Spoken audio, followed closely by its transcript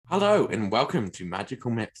Hello and welcome to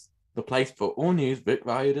Magical Myths, the place for all news Vic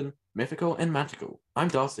Riordan, mythical and magical. I'm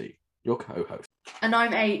Darcy, your co-host. And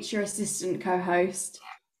I'm H, your assistant co-host.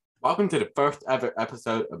 Welcome to the first ever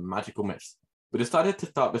episode of Magical Myths. We decided to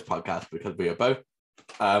start this podcast because we are both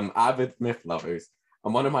avid myth lovers,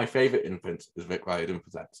 and one of my favorite infants is Vic Riordan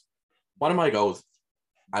Presents. One of my goals,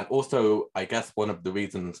 and also I guess one of the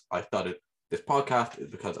reasons I started this podcast,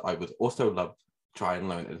 is because I would also love try and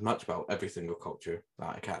learn as much about every single culture that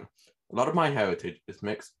I can. A lot of my heritage is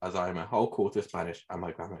mixed, as I am a whole quarter Spanish and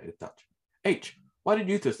my grandma is Dutch. H, why did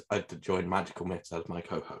you decide to join Magical Myths as my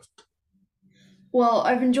co-host? Well,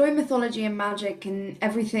 I've enjoyed mythology and magic and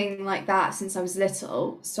everything like that since I was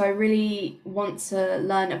little, so I really want to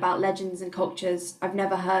learn about legends and cultures I've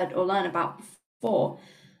never heard or learned about before.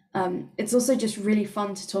 It's also just really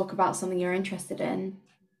fun to talk about something you're interested in.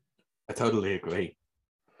 I totally agree.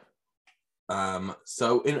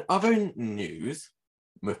 So in other news,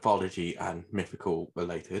 mythology and mythical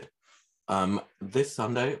related, this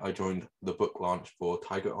Sunday I joined the book launch for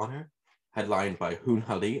Tiger Honor, headlined by Hoon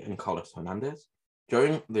Ali and Carlos Hernandez.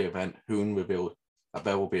 During the event, Hoon revealed that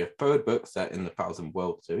there will be a third book set in the Thousand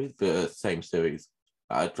World series, the same series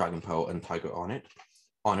Dragon Pearl and Tiger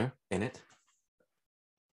Honor in it.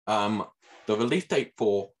 The release date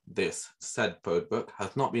for this said third book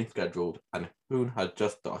has not been scheduled, and Hoon has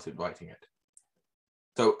just started writing it.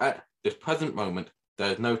 So at this present moment,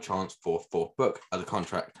 there is no chance for a fourth book, as a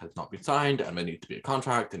contract has not been signed, and there needs to be a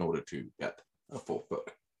contract in order to get a fourth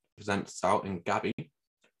book. Presents Sal and Gabby.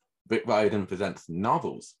 Vic Riordan presents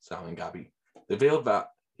novels Sal and Gabby. Revealed that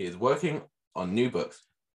he is working on new books,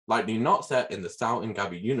 likely not set in the Sal and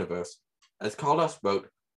Gabby universe, as Carlos wrote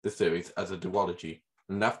the series as a duology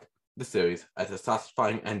and left the series as a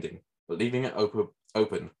satisfying ending, but leaving it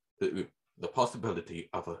open to the possibility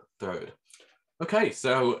of a third. Okay,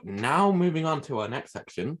 so now moving on to our next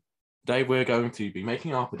section. Today we're going to be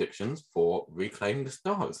making our predictions for Reclaim the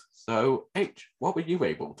Stars. So H, what were you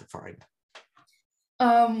able to find?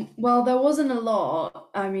 Well, there wasn't a lot.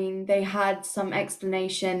 I mean, they had some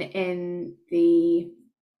explanation in the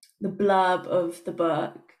blurb of the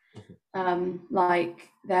book. Like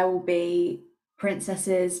there will be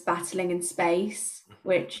princesses battling in space,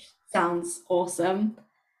 which sounds awesome.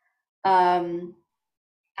 And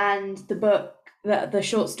the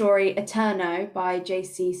short story Eterno by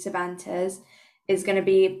J.C. Cervantes is going to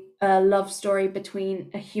be a love story between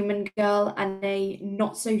a human girl and a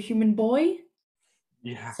not so human boy.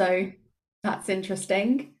 Yeah. So that's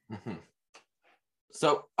interesting. Mm-hmm.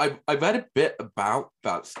 So I read a bit about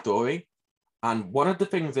that story, and one of the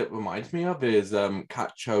things it reminds me of is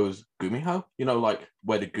Cat Cho's Gumiho. You know, like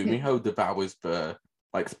where the Gumiho devours the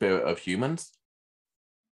like spirit of humans.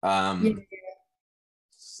 Yeah.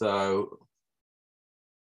 So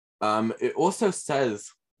it also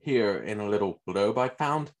says here in a little blurb I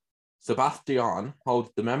found, Sebastian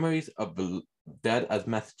holds the memories of the dead as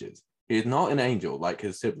messages. He is not an angel like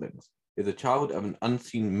his siblings. He is a child of an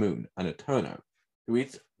unseen moon, an Eterno, who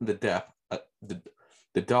eats the dark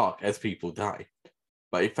as people die.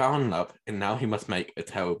 But he found love, and now he must make a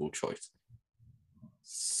terrible choice.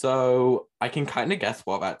 So I can kind of guess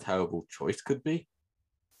what that terrible choice could be,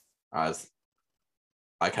 as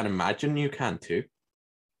I can imagine you can too.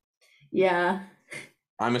 Yeah.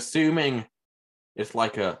 I'm assuming it's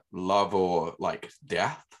like a love or like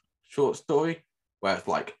death short story, where it's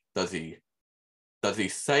like, does he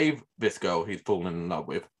save this girl he's fallen in love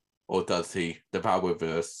with, or does he devour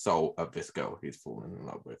the soul of this girl he's fallen in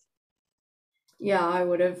love with? Yeah, I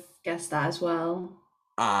would have guessed that as well.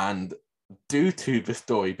 And due to the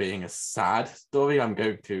story being a sad story, I'm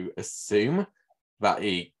going to assume that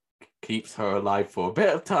he keeps her alive for a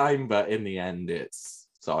bit of time, but in the end, it's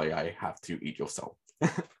sorry, I have to eat your soul.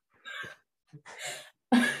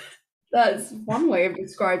 That's one way of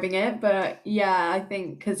describing it, but yeah, I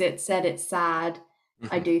think because it said it's sad,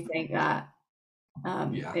 I do think that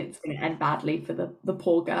Yeah. it's going to end badly for the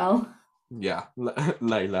poor girl. Yeah,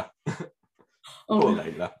 Layla. Oh, Poor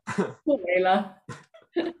Layla. poor Layla.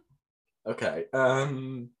 Okay.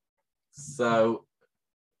 So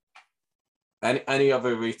any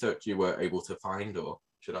other research you were able to find, or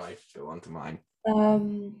should I go on to mine?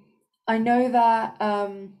 I know that,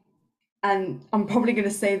 and I'm probably going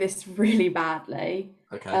to say this really badly.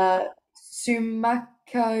 Okay. Uh,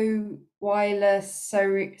 Sumako Wyla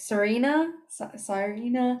Serena,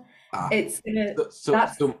 Serena. Ah, It's gonna so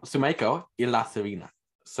that's Sumeko y la Serena.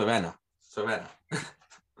 Serena.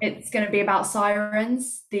 it's gonna be about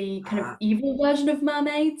sirens, the kind of Ah, evil version of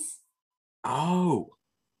mermaids. oh,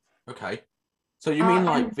 okay. So you mean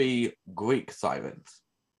like And the Greek sirens?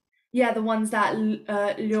 Yeah, the ones that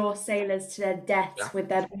lure sailors to their Yeah. deaths with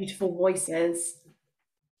their beautiful voices.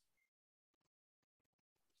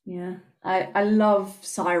 Yeah, I love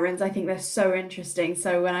sirens. I think they're so interesting.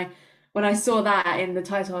 So when I saw that in the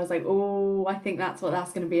title, I was like, oh, I think that's what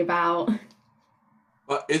that's going to be about.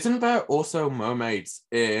 But isn't there also mermaids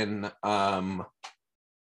in Raul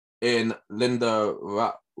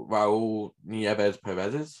Nieves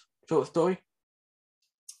Perez's short story?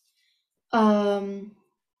 Um,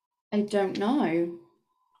 I don't know.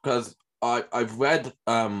 Because I've read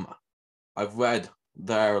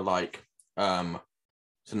their like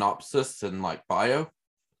synopsis and like bio,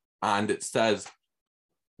 and it says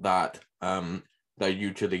that they're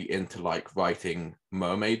usually into like writing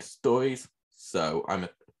mermaid stories. So and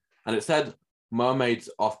it said mermaids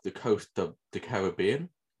off the coast of the Caribbean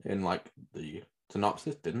in like the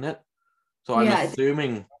synopsis, didn't it? So I'm Yeah.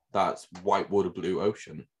 assuming that's Whitewater Blue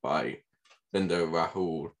Ocean by Linda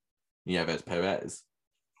Rahul Nieves Perez.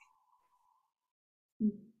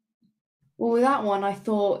 Well, with that one, I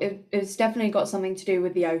thought it's definitely got something to do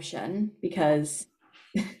with the ocean because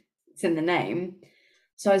it's in the name.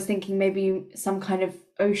 So I was thinking maybe some kind of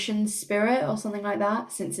ocean spirit or something like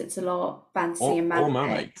that, since it's a lot fancy and Or magic.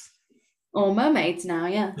 mermaids. Or mermaids now,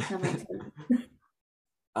 yeah, that makes sense.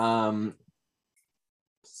 um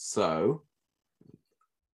so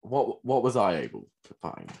what was I able to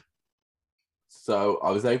find? So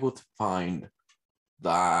I was able to find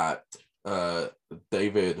that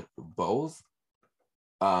David Bowles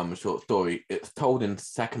short story, it's told in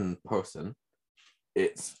second person.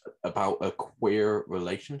 It's about a queer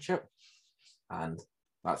relationship, and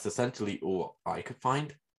that's essentially all I could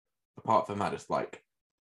find. Apart from that, it's like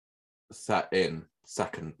set in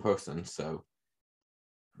second person, so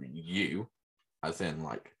you, as in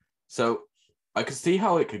like, so I could see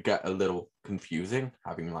how it could get a little confusing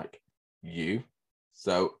having like you.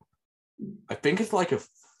 So I think it's like a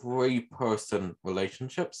three-person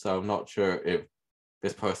relationship, so I'm not sure if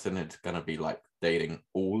this person is gonna be like dating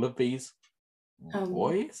all of these Um,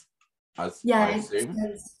 boys, as I yeah, assume,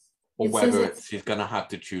 or it says whether it's she's gonna have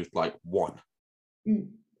to choose like one. mm,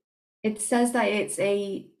 it says that it's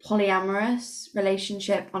a polyamorous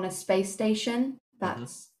relationship on a space station. Mm-hmm.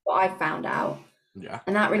 That's what I found out. Yeah.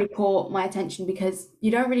 And that really caught my attention because you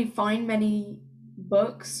don't really find many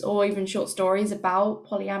books or even short stories about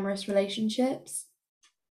polyamorous relationships.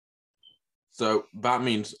 So that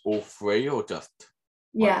means all three or just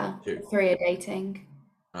like Yeah, two? the three are dating.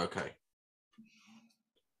 Okay.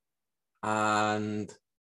 And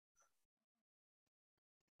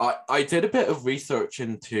I did a bit of research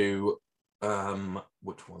into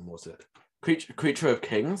which one was it? Creature of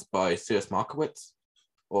Kings by C.S. Markowitz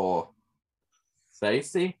or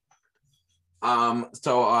Stacey.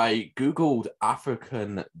 So I googled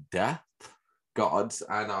African death gods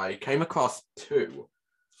and I came across two,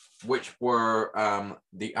 which were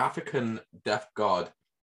the African death god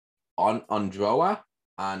Androa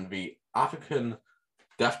and the African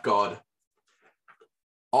death god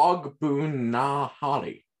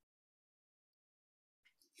Ogbunahali.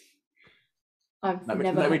 I've Let me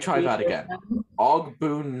never let me heard try of that either of again. them.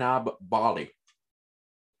 Ogbunabali.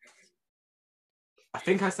 I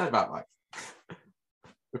think I said that right.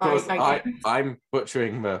 Because I guess. I'm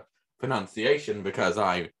butchering the pronunciation because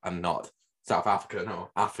I am not South African or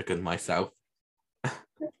African myself.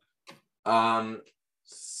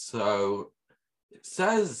 So it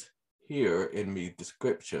says here in the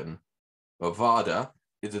description, Bavada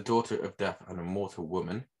is a daughter of death and a mortal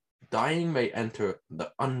woman. Dying may enter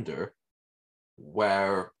the under,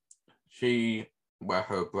 where where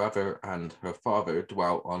her brother and her father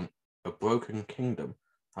dwell on a broken kingdom.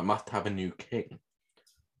 I must have a new king.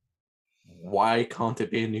 Why can't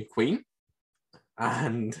it be a new queen?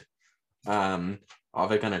 And are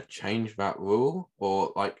they gonna change that rule,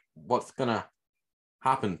 or like what's gonna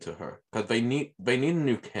happen to her? Because they need a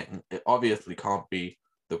new king. It obviously can't be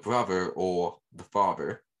the brother or the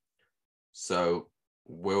father. So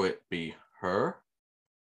will it be her?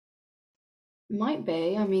 Might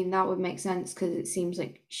be. I mean, that would make sense because it seems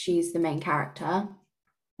like she's the main character.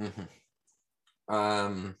 Mm-hmm.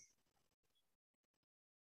 Um,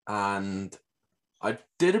 and I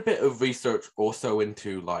did a bit of research also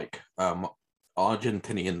into like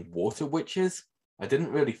Argentinian water witches. I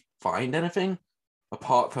didn't really find anything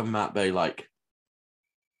apart from that they like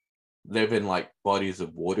live in like bodies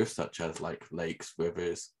of water such as like lakes,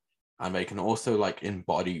 rivers, and they can also like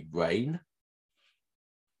embody rain.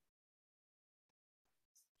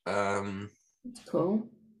 Um, It's cool.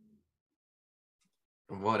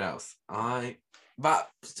 what else?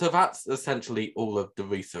 That's essentially all of the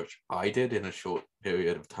research I did in a short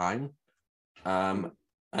period of time. Um,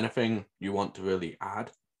 anything you want to really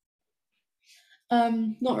add?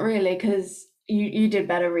 Not really, because you did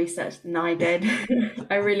better research than I did.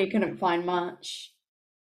 I really couldn't find much.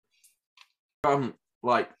 From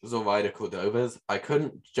like Zoraida Cordova's, I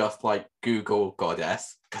couldn't just like Google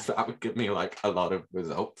goddess because that would give me like a lot of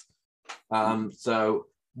results. So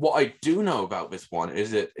what I do know about this one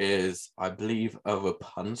is it is, I believe, a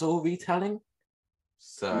Rapunzel retelling.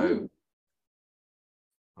 So Ooh.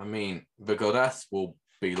 I mean, the goddess will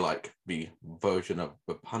be like the version of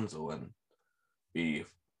Rapunzel, and the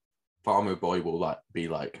farmer boy will like be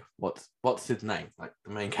like, what's his name? Like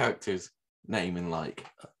the main character's name in like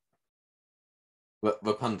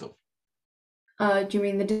Rapunzel. Do you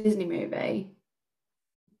mean the Disney movie?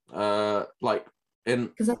 Like in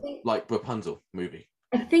Because I think like Rapunzel movie.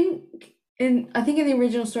 I think I think in the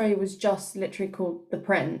original story it was just literally called The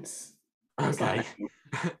Prince or Okay. something.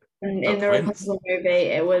 And The in the Prince. Rapunzel movie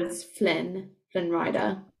it was Flynn Okay.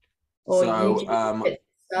 Rider or So Eugene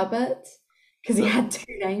Fitzherbert because he the had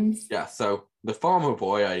two names. yeah, so the farmer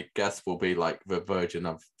boy, I guess, will be like the version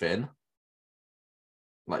of Finn,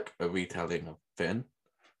 like a retelling of Finn.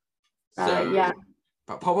 So Yeah,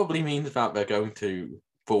 that probably means that they're going to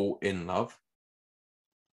fall in love.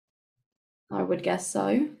 I would guess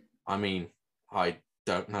so. I mean, I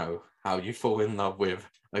don't know how you fall in love with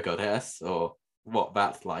a goddess or what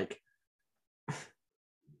that's like.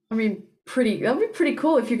 I mean, that'd be pretty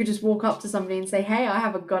cool if you could just walk up to somebody and say, "Hey, I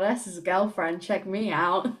have a goddess as a girlfriend. Check me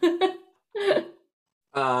out."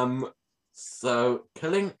 Um, so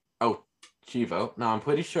killing Chivo. Now I'm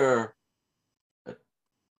pretty sure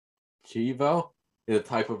Chivo is a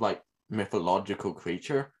type of like mythological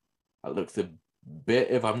creature that looks a bit,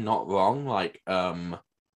 if I'm not wrong, like the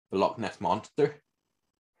Loch Ness monster.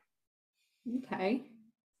 Okay.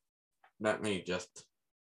 Let me just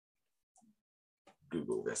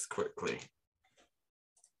Google this quickly.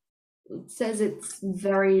 It says it's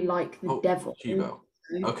very like the Oh, devil. Chivo.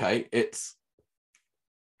 So-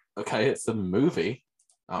 Okay, it's a movie.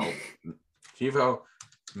 Oh, Chivo,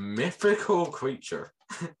 mythical creature.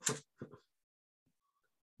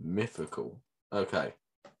 Mythical. Okay.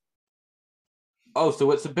 Oh,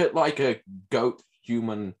 so it's a bit like a goat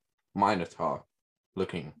human minotaur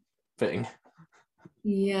looking thing.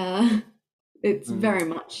 Yeah, it's Mm. very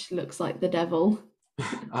much looks like the devil.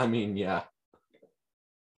 I mean, yeah.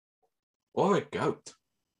 Or a goat.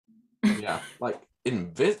 Yeah. Like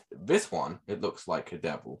in this one, it looks like a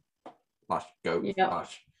devil slash goat Yep.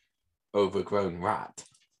 slash overgrown rat.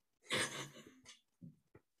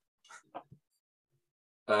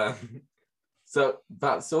 Um, so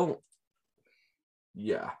that's all.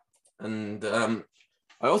 Yeah. And I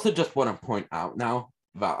also just want to point out now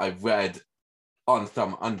that I've read on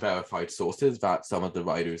some unverified sources that some of the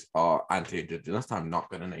writers are anti-Indigenous. I'm not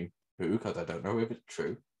going to name who because I don't know if it's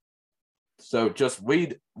true. So just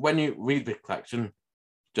read, when you read the collection,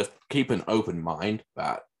 just keep an open mind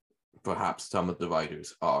that perhaps some of the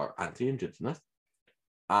writers are anti-Indigenous,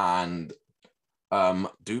 and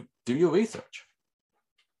do your research.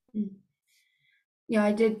 Yeah,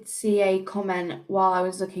 I did see a comment while I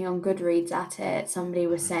was looking on Goodreads at it. Somebody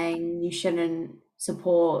was saying you shouldn't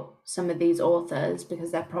support some of these authors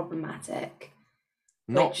because they're problematic,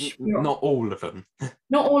 Not which not all of them.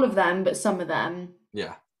 not all of them, but some of them.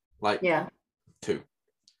 Yeah, like Yeah, two.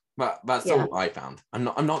 But that's yeah. all I found. I'm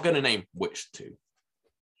not going to name which two,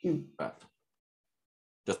 Mm. but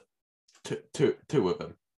just two of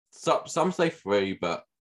them. Some say three, but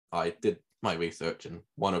I did my research, and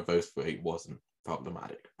one of those three wasn't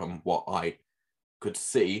problematic from what I could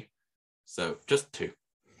see. So just two.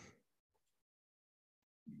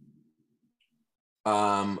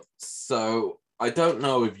 So I don't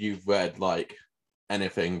know if you've read like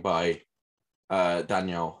anything by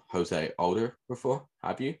Daniel Jose Older before,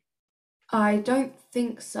 have you? I don't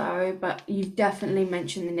think so, but you've definitely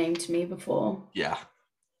mentioned the name to me before. Yeah.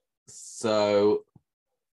 So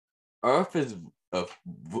Earth is a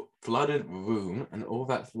flooded room, and all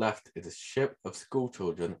that's left is a ship of school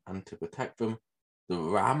children, and to protect them, the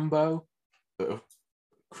Rambo, a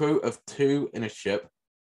crew of two in a ship,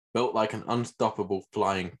 built like an unstoppable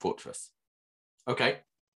flying fortress. Okay.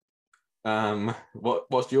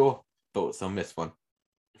 What's your thoughts on this one?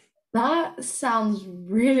 That sounds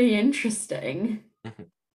really interesting.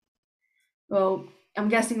 Well, I'm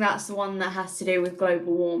guessing that's the one that has to do with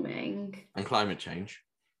global warming. And climate change.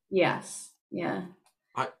 Yes, yeah.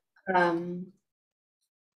 I Um,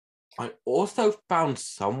 I also found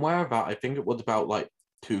somewhere that I think it was about like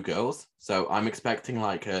two girls. So I'm expecting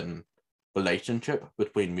like a relationship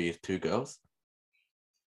between these two girls.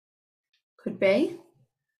 could be.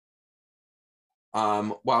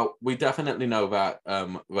 Well, we definitely know that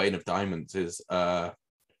Reign of Diamonds is a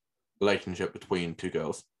relationship between two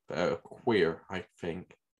girls. They're queer, I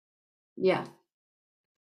think. Yeah.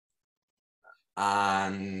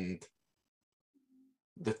 And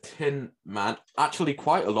the Tin Man, actually,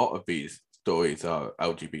 quite a lot of these stories are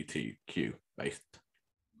LGBTQ based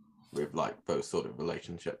with like those sort of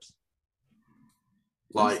relationships.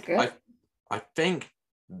 That's Like, good. I think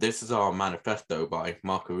This Is Our Manifesto by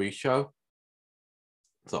Mark Orisho.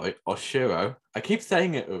 Sorry, Oshiro. I keep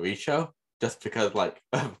saying it Orisho just because, like,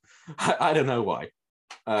 I don't know why.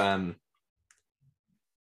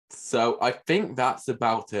 So I think that's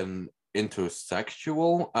about an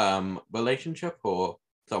intersexual relationship or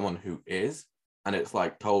someone who is, and it's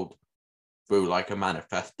like told through like a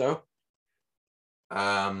manifesto.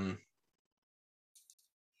 Um,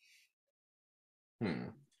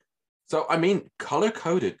 So I mean, color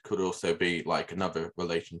coded could also be like another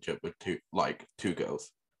relationship with two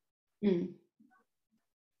girls. Mm.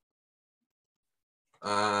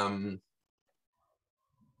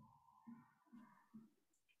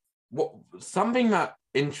 What something that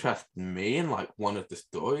interests me in like one of the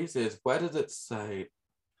stories is where does it say?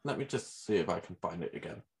 Let me just see if I can find it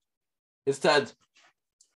again. It said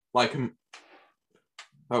like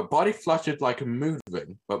her body fluttered like a mood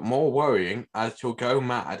ring, but more worrying as she'll go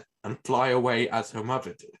mad and fly away as her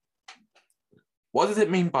mother did. What does it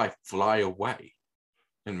mean by fly away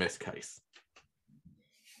in this case?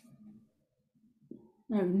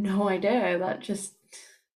 I have no idea.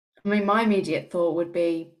 I mean, my immediate thought would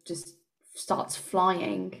be just starts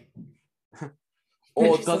flying.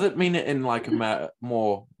 Or Just does like, it mean it in like a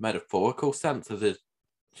more metaphorical sense, as if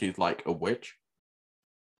she's like a witch?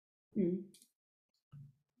 mm.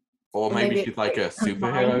 Or Or maybe maybe she's it's like like a her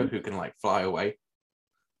superhero mind. who can like fly away?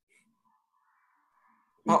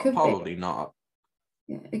 It could be. Probably not.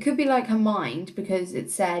 Yeah. It could be like her mind because it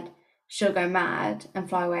said she'll go mad and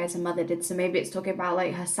fly away as her mother did. So maybe it's talking about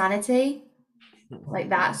like her sanity, like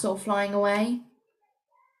that sort of flying away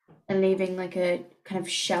and leaving like a kind of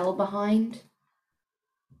shell behind.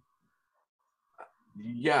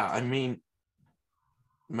 Yeah, I mean,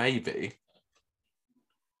 maybe.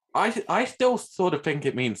 I still sort of think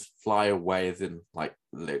it means fly away as in like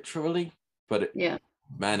literally, but Yeah.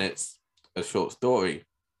 man, it's a short story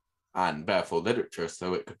and therefore literature,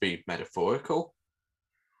 so it could be metaphorical.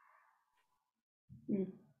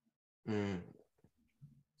 Mm. Mm.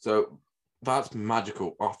 So that's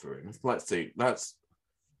magical offerings. Let's see. I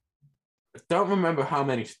don't remember how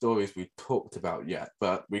many stories we talked about yet,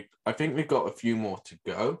 but I think we've got a few more to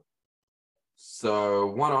go. So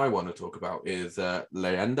one I want to talk about is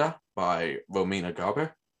Leyenda by Romina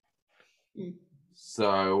Garber. Mm.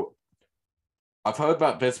 So I've heard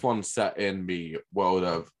that this one's set in the world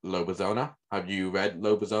of Lobezona. Have you read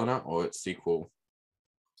Lobezona or its sequel?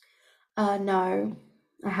 No,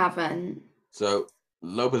 I haven't. So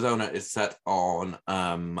Lobezona is set on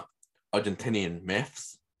Argentinian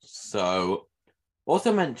myths. So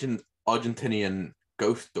also mentioned Argentinian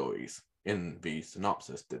ghost stories in the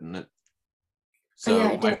synopsis, didn't it? Oh yeah,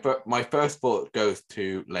 So I did. my first thought goes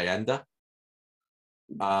to Leyenda.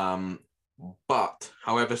 Um, but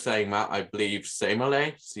however, saying that, I believe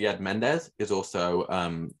Semele Ciad Mendez is also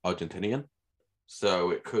Argentinian.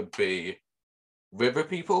 So it could be river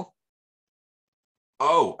people.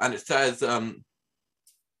 Oh, and it says and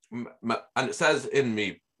it says in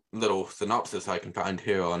the little synopsis I can find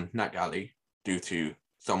here on NetGalley due to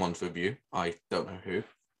someone's review. I don't know who.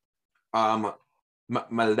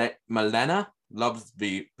 Malena loves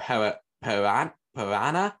the piranha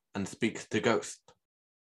and speaks to ghosts.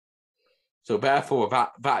 So therefore,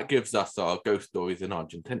 that gives us our ghost stories in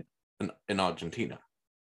Argentina. In Argentina.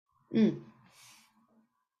 Mm.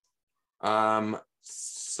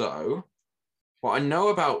 So what I know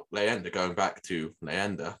about Leyenda, going back to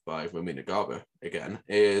Leyenda by Romina Garber again,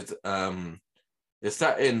 is it's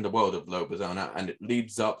set in the world of Lobezona and it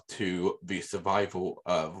leads up to the survival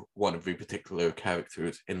of one of the particular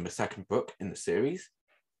characters in the second book in the series.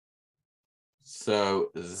 So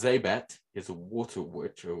Zabet is a water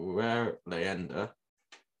witch, a rare Leyenda,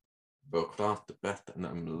 though classed the best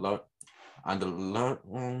and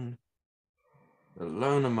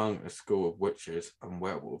alone among a school of witches and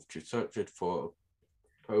werewolves. She searched for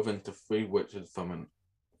proven to free witches from an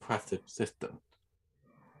oppressive system.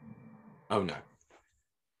 Oh no.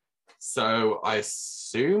 So I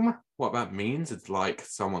assume what that means is like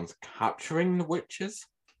someone's capturing the witches.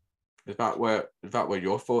 Is that where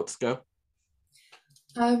your thoughts go?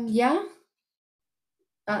 Yeah,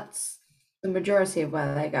 that's the majority of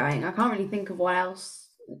where they're going. I can't really think of what else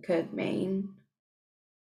it could mean.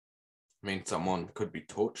 I mean, someone could be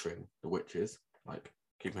torturing the witches. like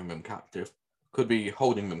keeping them captive. Could be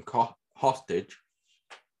holding them hostage.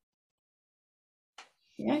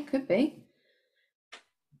 Yeah, it could be.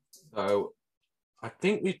 So I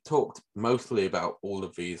think we've talked mostly about all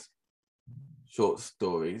of these short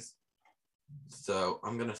stories. So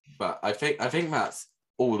but I think that's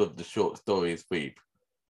all of the short stories we've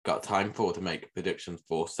got time for to make predictions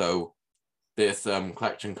for. So this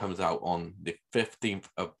collection comes out on the 15th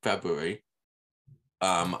of February.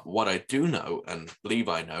 What I do know and believe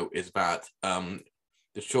I know is that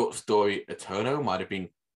the short story Eterno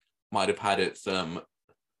might have had its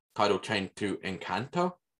title changed to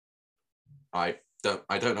Encanto. I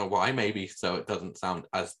don't know why, maybe so it doesn't sound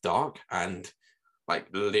as dark and like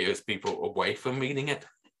lures people away from reading it.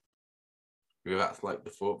 Maybe that's like the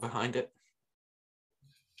thought behind it.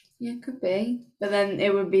 Yeah, it could be. But then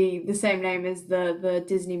it would be the same name as the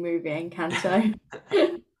Disney movie Encanto.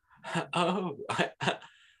 Oh,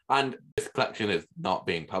 and this collection is not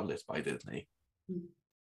being published by Disney.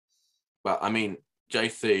 But I mean,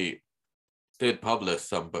 JC did publish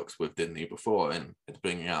some books with Disney before, and it's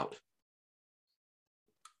bringing out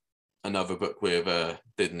another book with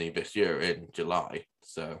Disney this year in July.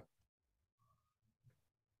 So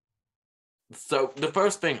the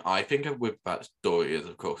first thing I think of with that story is,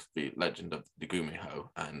 of course, the Legend of the Gumiho,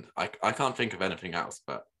 and I can't think of anything else,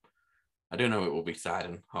 but I do know it will be sad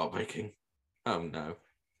and heartbreaking. Oh no.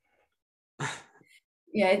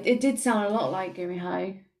 Yeah, it did sound a lot like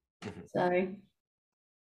Gumiho. So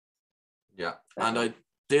yeah, and I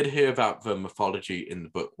did hear that the mythology in the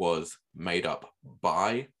book was made up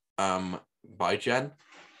by Jen,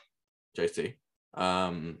 JC.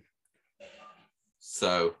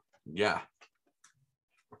 So yeah,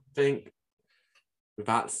 I think with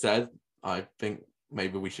that said, I think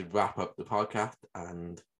maybe we should wrap up the podcast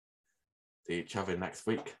and see each other next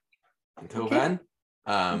week. Until then,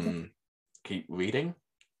 keep reading,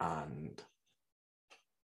 and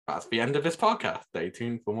that's the end of this podcast. Stay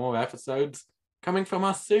tuned for more episodes coming from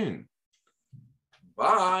us soon.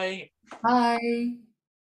 Bye. bye.